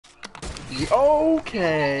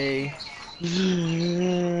Okay.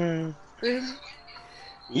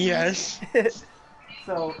 Yes.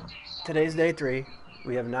 So, today's day 3.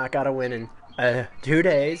 We have not got a win in 2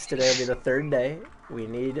 days. Today will be the third day. We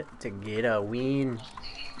need to get a win.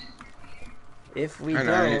 If we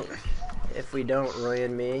Alright. don't, Roy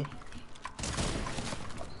and me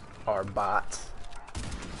are bots.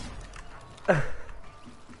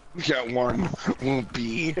 We got one. Won't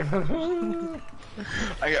be.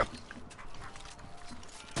 I got.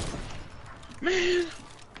 Man.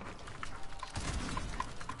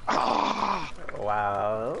 Ah.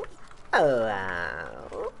 Wow.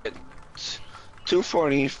 Wow. It's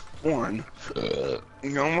 241.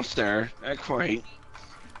 You're almost there. Not quite.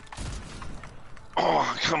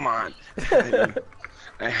 Oh, come on.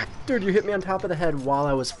 Dude, you hit me on top of the head while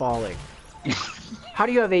I was falling. How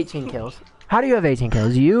do you have 18 kills? How do you have 18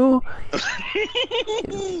 kills? You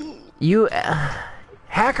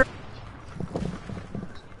hacker.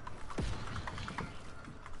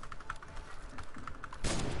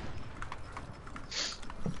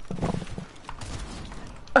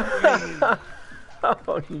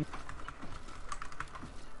 Oh,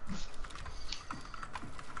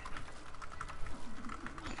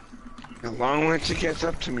 A long way to catch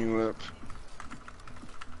up to me, Whip.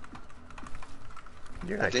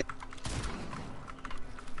 you're not.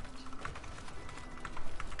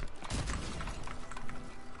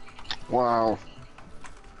 Wow.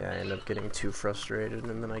 Yeah, I end up getting too frustrated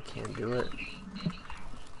and then I can't do it.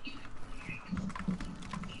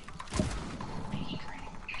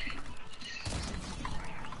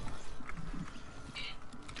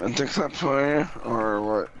 And think that play or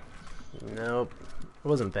what? Nope. It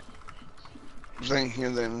wasn't bad. Thank you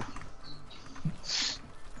then.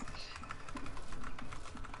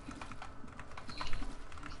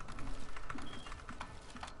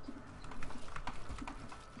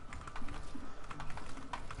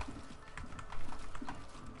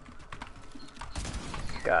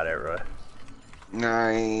 Got it, Roy.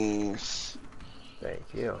 Nice. Thank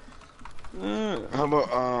you. How about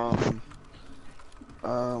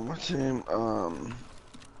what's your name?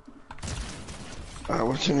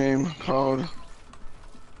 What's your name called?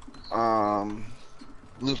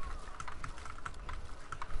 Luke.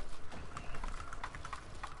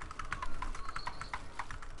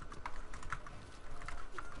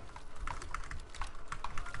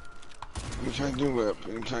 You're trying to do Whip.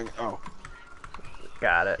 You're trying. Oh.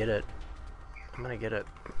 Got it. Get it. I'm gonna get it.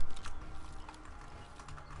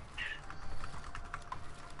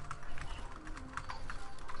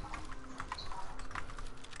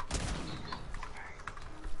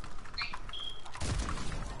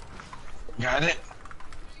 Got it.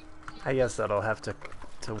 I guess that'll have to.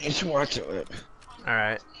 You should watch it, Whip.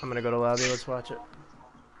 Alright, I'm gonna go to lobby. Let's watch it.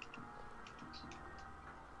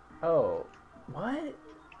 Oh. What?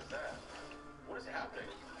 What is happening?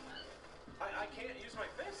 I can't use my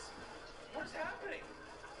fist. What is happening?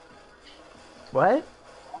 What?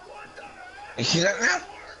 What the heck? You see that now?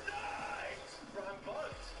 Bro, I'm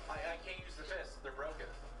bugged. I can't use the fists. They're broken.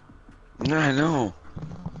 No, I know.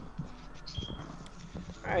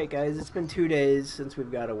 Alright, guys, it's been 2 days since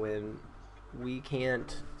we've got a win. We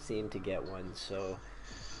can't seem to get one, so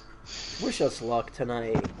wish us luck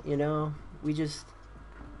tonight. You know, we just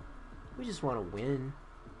want to win.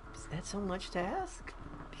 Is that so much to ask?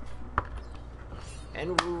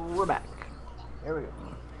 And we're back. There we go.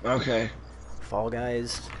 Okay. Fall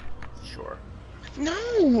Guys, sure.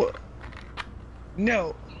 No.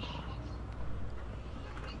 No.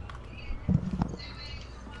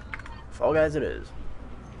 Fall Guys it is.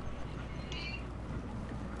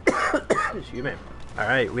 Excuse me.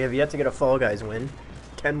 Alright, we have yet to get a Fall Guys win.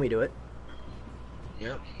 Can we do it?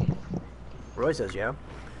 Yep. Roy says yeah.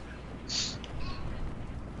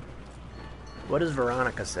 What does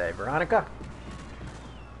Veronica say? Veronica?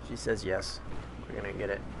 She says yes. We're gonna get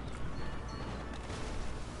it.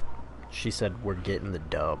 She said we're getting the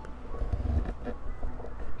dub.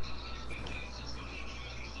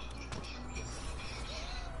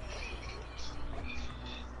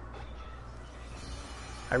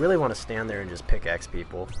 I really want to stand there and just pickaxe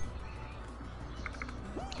people.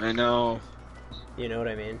 I know. You know what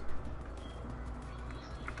I mean?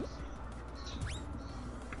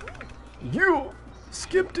 You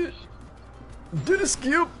skipped it. Did a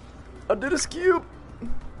skip. I did a skip.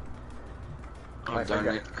 Oh, darn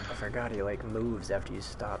it. I forgot he like moves after you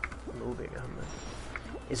stop moving on the.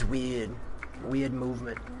 It's weird. Weird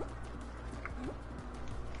movement.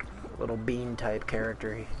 Little bean type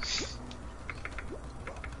character.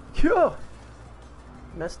 Yeah.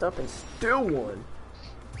 Messed up and still won.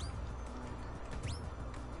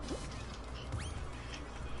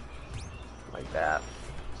 Like that.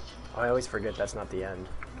 Oh, I always forget that's not the end.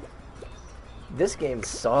 This game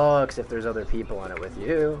sucks if there's other people on it with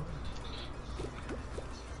you.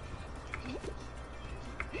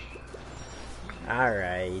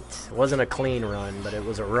 Alright. Wasn't a clean run, but it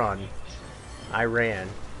was a run. I ran.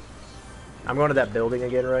 I'm going to that building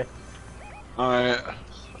again, Roy. Alright.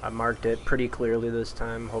 I marked it pretty clearly this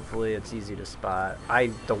time. Hopefully it's easy to spot.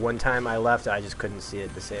 The one time I left, I just couldn't see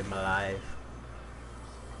it to save my life.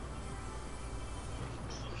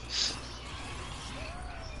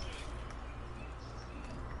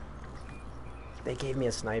 They gave me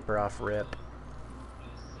a sniper off rip.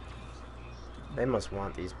 They must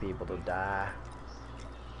want these people to die.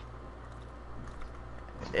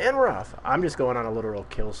 And we're off. I'm just going on a literal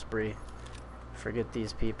kill spree. Forget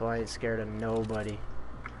these people. I ain't scared of nobody.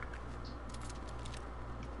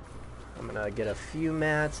 I'm gonna get a few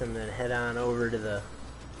mats and then head on over to the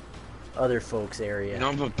other folks area.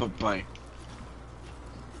 No, but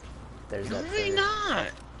There's no, that you're thing. not.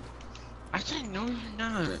 I said no, you're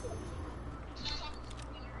not.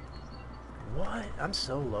 What? I'm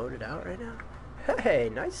so loaded out right now.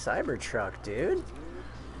 Hey, nice Cybertruck, dude.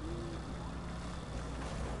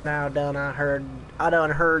 Now I done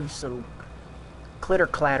heard some clitter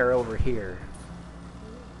clatter over here.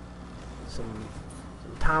 Some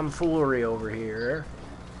tomfoolery over here.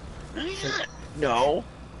 No.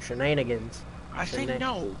 Shenanigans. I said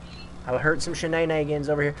no. I heard some shenanigans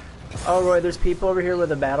over here. Oh, Roy, there's people over here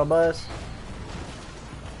with a battle bus.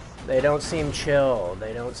 They don't seem chill.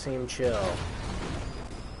 They don't seem chill.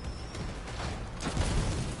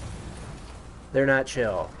 They're not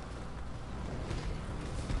chill.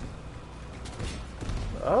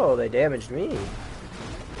 Oh, they damaged me.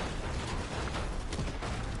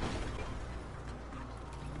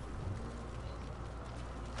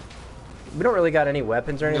 We don't really got any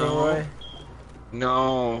weapons or anything, No. Roy.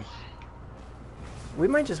 No. We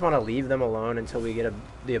might just want to leave them alone until we get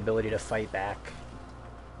the ability to fight back.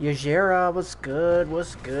 Yajira, what's good?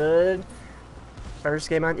 What's good? First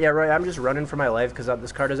game on? Yeah, Roy, I'm just running for my life because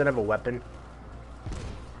this car doesn't have a weapon.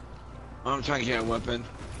 I'm trying to get a weapon.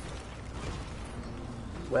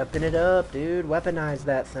 Weapon it up, dude. Weaponize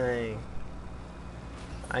that thing.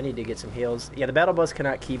 I need to get some heals. Yeah, the battle bus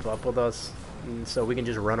cannot keep up with us, so we can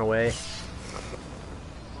just run away.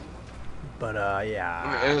 But,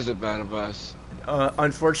 yeah. Where is the battle bus?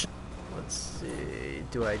 Unfortunately, let's see.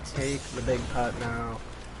 Do I take the big pot now?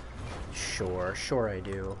 Sure I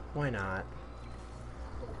do. Why not?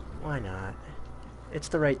 Why not? It's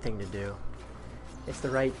the right thing to do. It's the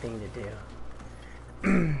right thing to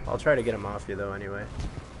do. I'll try to get him off you though anyway.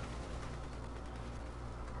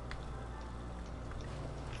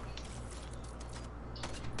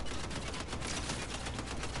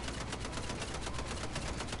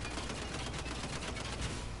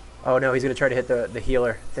 Oh no, he's gonna try to hit the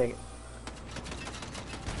healer thing.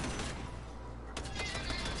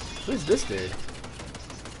 Who's this dude?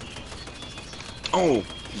 Oh,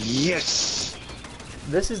 yes!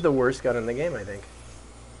 This is the worst gun in the game, I think.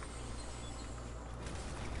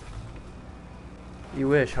 You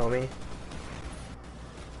wish, homie.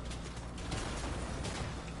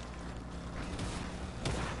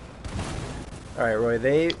 Alright, Roy,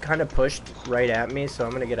 they kind of pushed right at me, so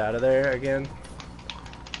I'm gonna get out of there again.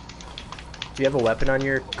 Do you have a weapon on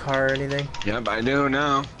your car or anything? Yep, I do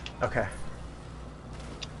now. Okay.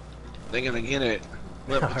 They're gonna get it.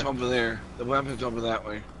 Weapon's over there. The weapon's over that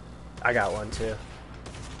way. I got one too.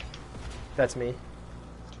 That's me.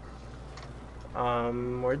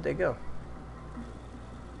 Where'd they go?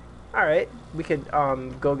 Alright, we could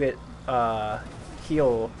go get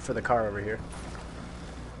heal for the car over here.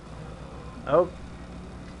 Oh.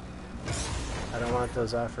 I don't want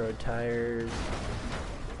those off-road tires.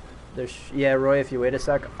 There's yeah, Roy, if you wait a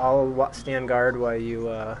sec, I'll stand guard while you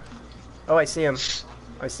Oh, I see him.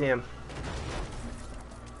 I see him.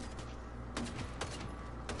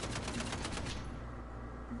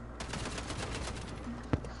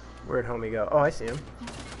 Where'd homie go? Oh, I see him.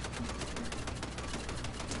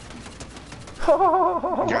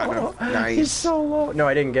 Got him. Nice. He's so low. No,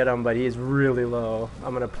 I didn't get him, but he's really low.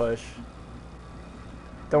 I'm gonna push.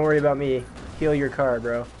 Don't worry about me. Heal your car,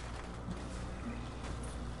 bro.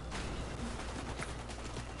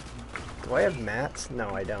 Do I have mats?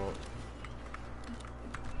 No, I don't.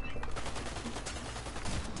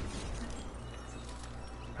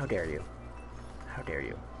 How dare you? How dare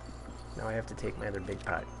you? Now I have to take my other big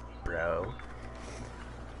pot, bro.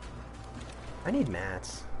 I need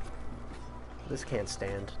mats. This can't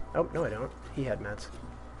stand. Oh, no I don't. He had mats.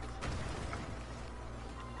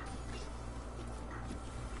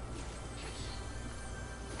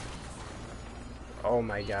 Oh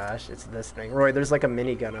my gosh, it's this thing. Roy, there's like a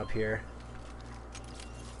minigun up here.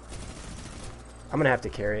 I'm gonna have to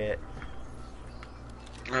carry it.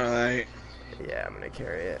 Alright. Yeah, I'm gonna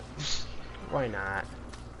carry it. Why not?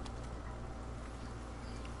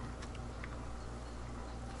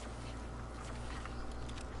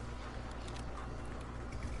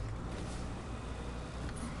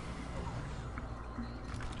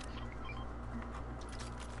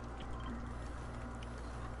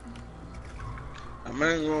 I'm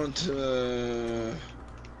gonna go into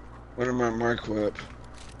what am I mark whip?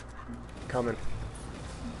 Coming.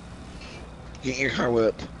 Get your car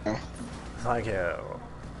whipped. Oh. Thank you.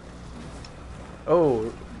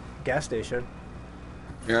 Oh, gas station.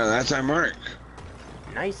 Yeah, that's our mark.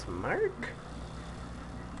 Nice mark.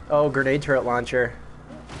 Oh, grenade turret launcher.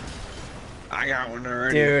 I got one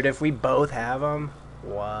already. Dude, if we both have them,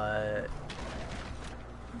 what?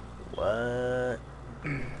 What?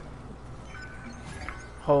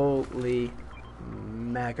 Holy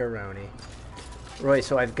macaroni. Roy,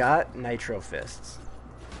 so I've got nitro fists.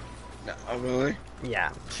 No, oh, really?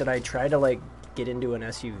 Yeah. Should I try to, like, get into an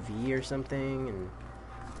SUV or something? And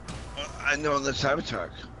I know the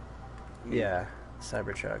Cybertruck. yeah,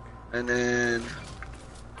 Cybertruck. And then...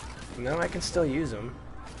 No, I can still use them.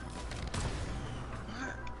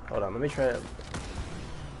 Hold on, let me try it.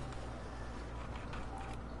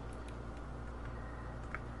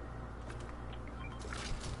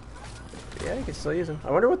 Yeah, you can still use them.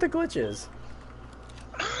 I wonder what the glitch is.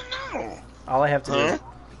 No. All I have to do Huh? is...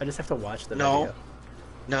 I just have to watch the No. video.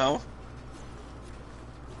 No.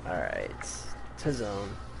 Alright. To zone.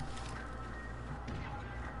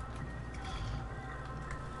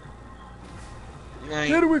 Right.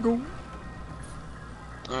 Here we go.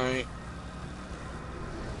 Alright.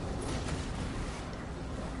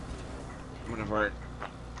 I'm gonna fart.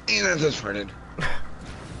 And I just farted.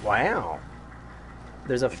 Wow.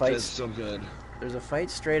 There's a It fight. feels so good. There's a fight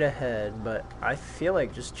straight ahead, but I feel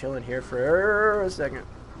like just chilling here for a second.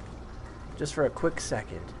 Just for a quick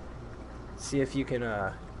second. See if you can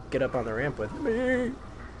get up on the ramp with me.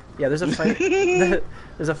 Yeah, there's a fight.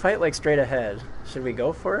 There's a fight like straight ahead. Should we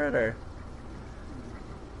go for it or?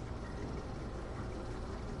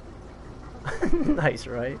 Nice,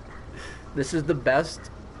 right? This is the best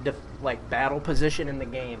like battle position in the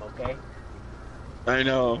game, okay? I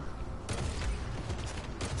know.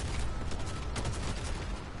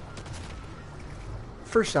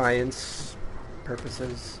 For science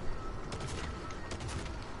purposes.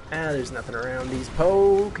 Ah, there's nothing around these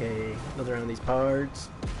okay. Nothing around these parts.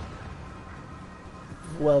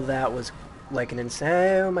 Well, that was like an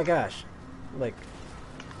insane. Oh my gosh. Like,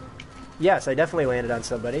 yes, I definitely landed on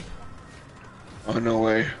somebody. Oh, no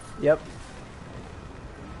way. Yep.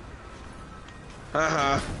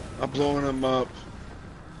 Haha. I'm blowing them up.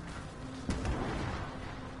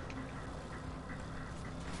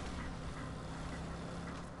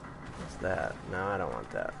 What's that? No, I don't want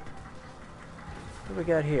that. What do we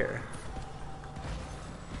got here?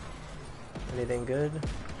 Anything good?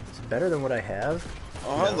 It's better than what I have.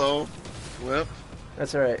 Oh, No. hello. Whip.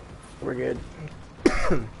 That's alright. We're good.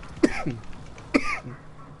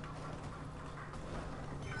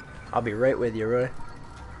 I'll be right with you, Roy.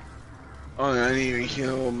 Oh, I need to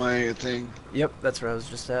heal my thing. Yep, that's where I was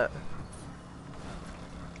just at.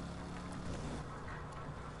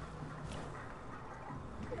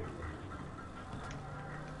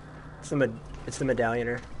 It's the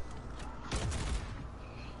medallioner.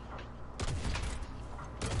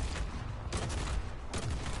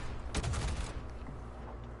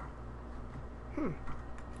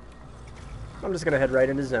 I'm just gonna head right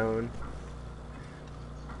into zone.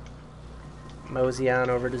 Mosey on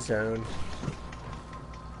over to zone.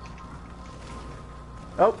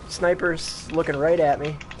 Oh, sniper's looking right at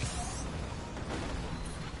me.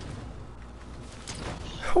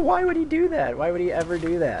 Why would he do that? Why would he ever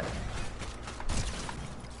do that?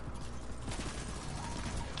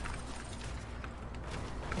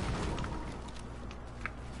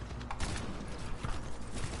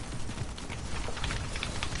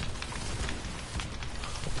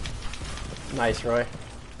 Nice, Roy.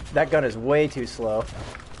 That gun is way too slow.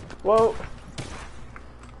 Whoa!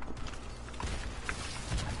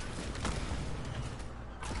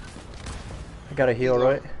 I gotta heal,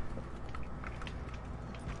 Roy.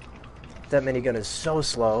 That minigun is so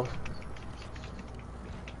slow.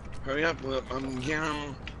 Hurry up, Whip. I'm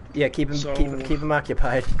getting... Yeah, keep him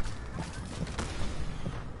occupied.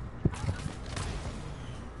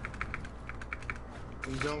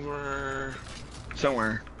 He's over...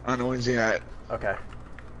 somewhere. I don't know where's he at. Okay.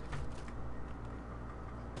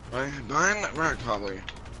 Behind that rock, probably.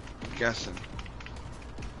 I'm guessing.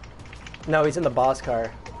 No, he's in the boss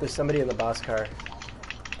car. There's somebody in the boss car.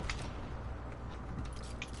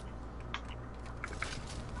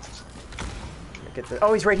 Get the.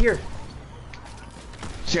 Oh, he's right here.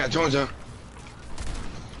 See, I told you.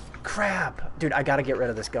 Crap, dude! I gotta get rid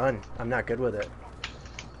of this gun. I'm not good with it.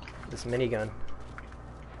 This minigun.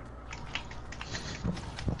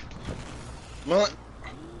 Well,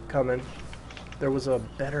 Coming. There was a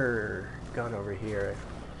better gun over here.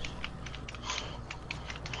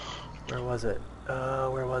 Where was it?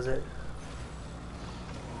 Where was it?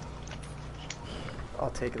 I'll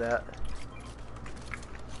take that.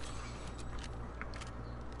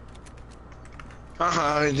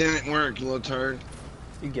 haha, it didn't work, you little turd.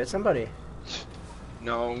 You get somebody.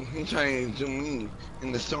 No, he tried to do me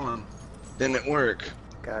in the storm. Didn't work.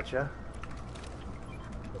 Gotcha.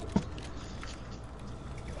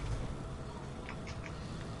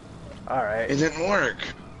 Alright. It didn't work.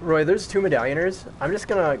 Roy, there's 2 medallioners. I'm just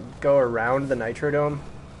gonna go around the Nitro Dome.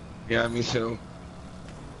 Yeah, me too.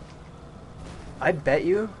 I bet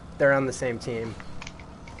you they're on the same team.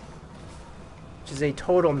 Which is a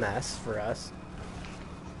total mess for us.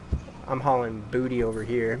 I'm hauling booty over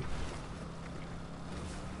here.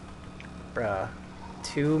 Bruh.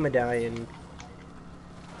 2 medallion.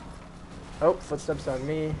 Oh, footsteps on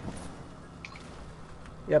me.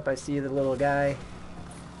 Yep, I see the little guy.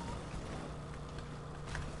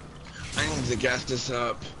 I need to gas this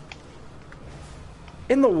up.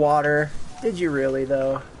 In the water. Did you really,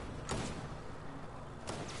 though?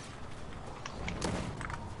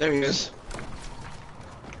 There he is.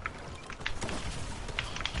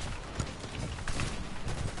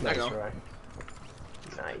 There Nice, you go. Roy.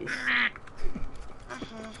 Nice.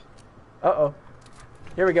 Uh-oh.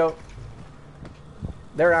 Here we go.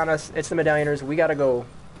 They're on us. It's the medallioners. We gotta go.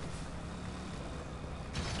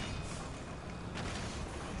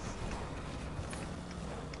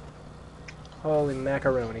 Holy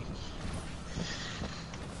macaroni.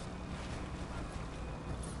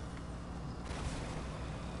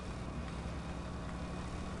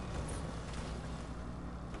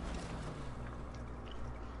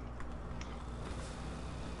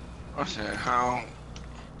 What's that? How?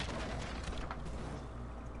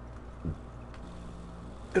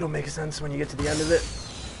 It'll make sense when you get to the end of it.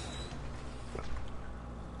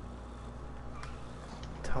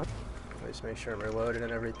 Let me just make sure I'm reloaded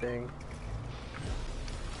and everything.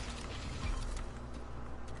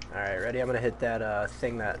 Alright, ready? I'm gonna hit that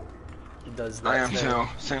thing that does that. I am thing. too.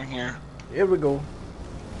 Same here. Here we go.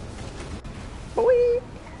 Boy!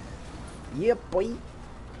 Yeah, boy!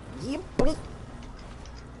 Yeah, boy!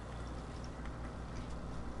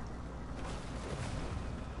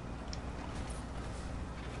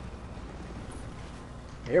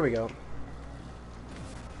 Here we go.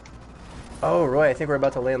 Oh, Roy, I think we're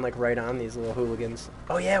about to land like right on these little hooligans.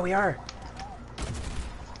 Oh yeah, we are.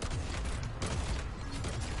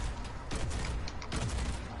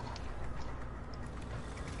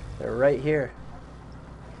 They're right here.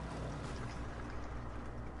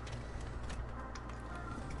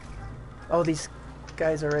 Oh, these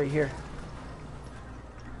guys are right here.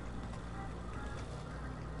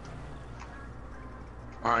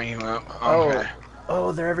 Are you up? Oh, Okay.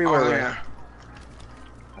 oh, they're everywhere. Oh, yeah.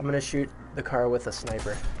 I'm gonna shoot the car with a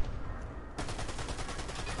sniper.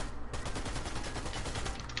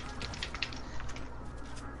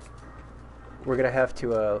 We're gonna have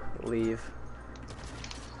to leave.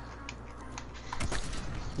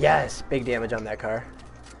 Yes, big damage on that car.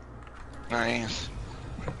 Nice.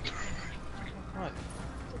 What?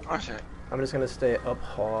 What's it? I'm just gonna stay up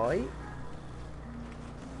high.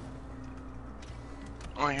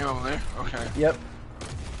 Oh, you over there? Okay. Yep.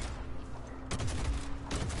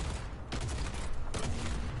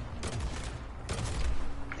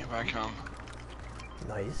 Here I come.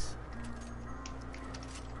 Nice.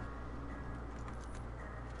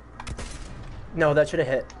 No, that should have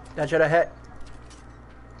hit. That should have hit.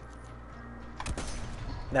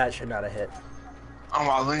 That should not have hit. Oh,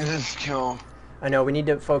 wow, look at this kill. I know, we need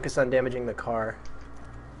to focus on damaging the car.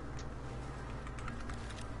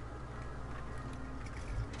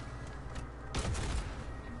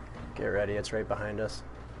 Get ready, it's right behind us.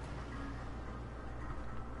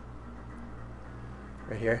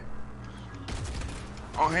 Right here.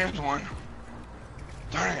 Oh, here's one.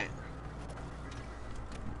 Darn it.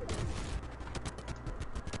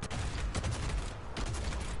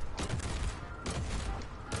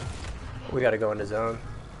 We gotta go into zone.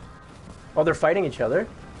 Oh, they're fighting each other.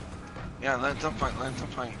 Yeah, let them fight, let them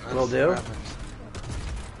fight. Let's Will see do. what happens.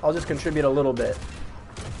 I'll just contribute a little bit.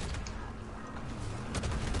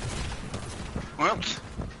 Whoops.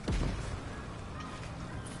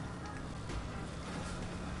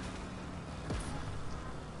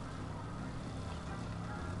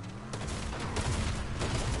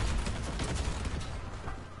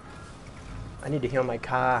 need to heal my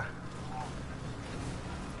car.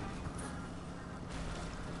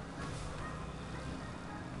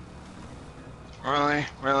 Really?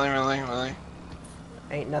 Really? Really? Really?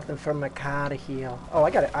 Ain't nothing for my car to heal. Oh, I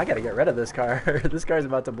gotta get rid of this car. This car's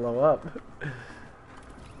about to blow up.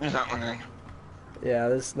 There's that one in. Yeah,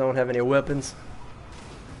 this don't have any weapons.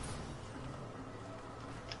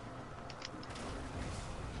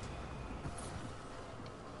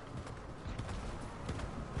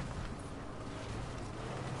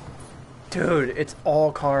 Dude, it's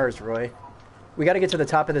all cars, Roy. We gotta get to the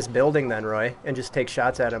top of this building then, Roy, and just take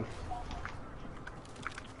shots at him.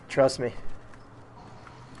 Trust me.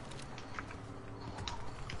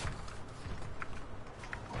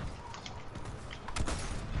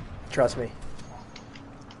 Trust me.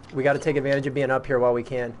 We gotta take advantage of being up here while we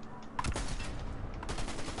can.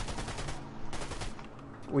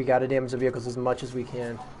 We gotta damage the vehicles as much as we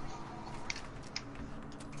can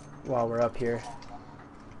while we're up here.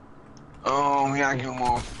 Oh, we gotta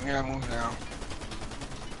move. We gotta move now.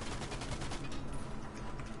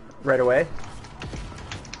 Right away?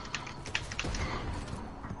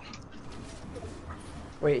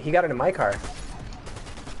 Wait, he got into my car.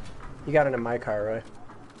 He got into my car, Roy.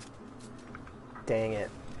 Dang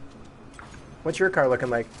it. What's your car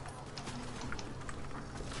looking like?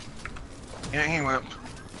 Yeah, he whipped.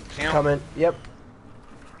 See him? Coming. Yep.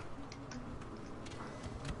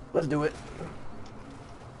 Let's do it.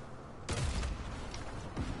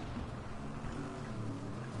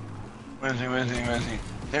 Where is he? Where is he? Where is he?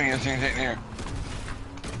 There he is. He's right there.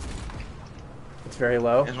 It's very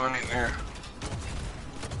low. There's one right there.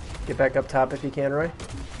 Get back up top if you can, Roy.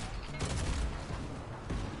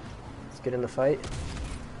 Let's get in the fight.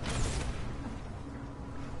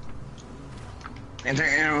 Right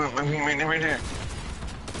there, right there.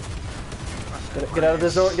 Get out of the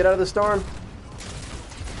zone. Get out of the storm.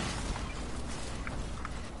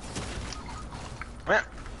 What?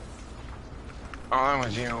 Oh, that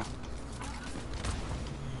was you.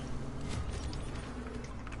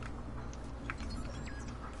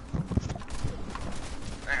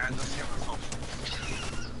 I just hit myself.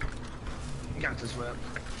 You got this whip.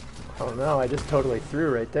 Oh no, I just totally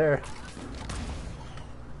threw right there.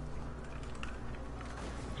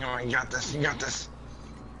 Come on, you got this. You got this.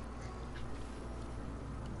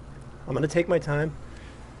 I'm gonna take my time.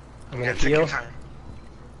 I'm gonna Take your heal. time.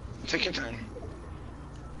 Take your time.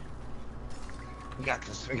 We got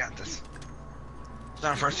this. We got this. It's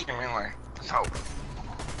our first game anyway. Let's hope.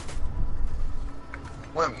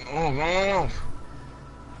 Whip. Move. Move.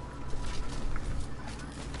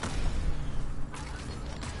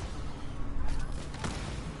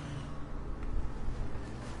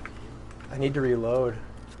 I need to reload.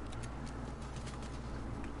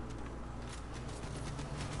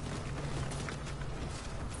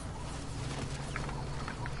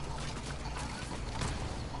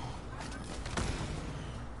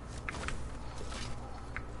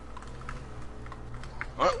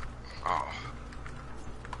 What? Oh.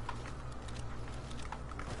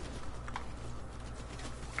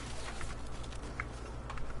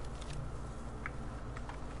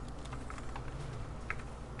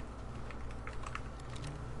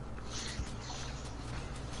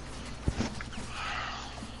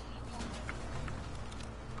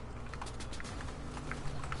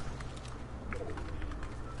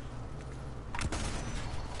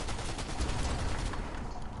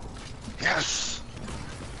 Yes.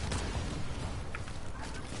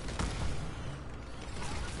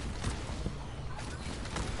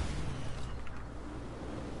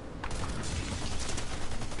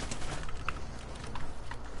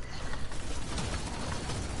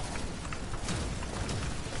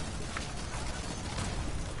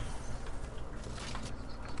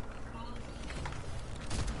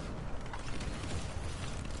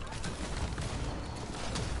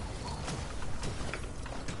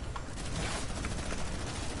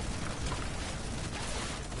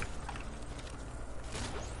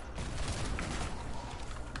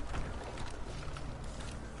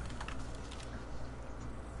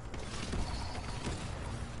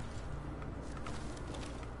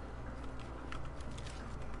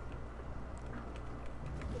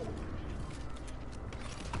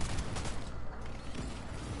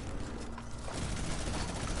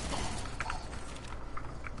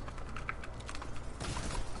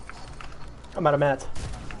 I'm out of mats.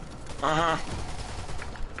 Uh-huh.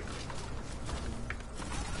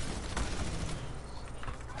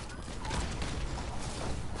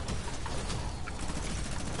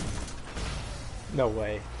 No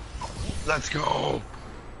way. Let's go.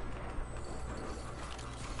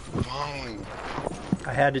 Following.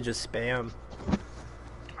 I had to just spam.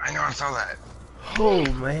 I know, I saw that. Oh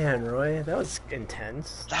man, Roy, that was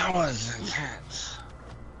intense. That was intense.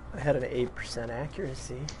 I had an 8%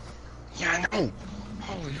 accuracy. Yeah, I know.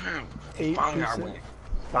 Holy crap. 8%.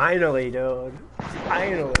 Finally, dude.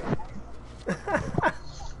 Finally.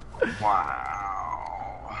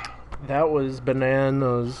 Wow. That was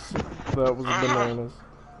bananas. That was bananas.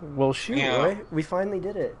 Well, shoot, Yeah. Roy. We finally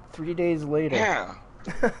did it. 3 days later. Yeah.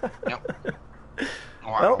 Yep.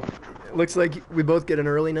 Wow. Well, looks like we both get an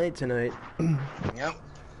early night tonight. Yep.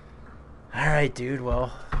 All right, dude.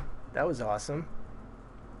 Well, that was awesome.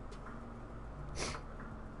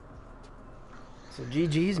 So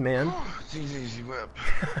GG's, man. GG's, you whip.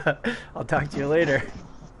 I'll talk to you later.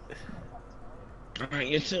 Alright,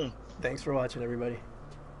 you too. Thanks for watching, everybody.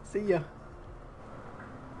 See ya.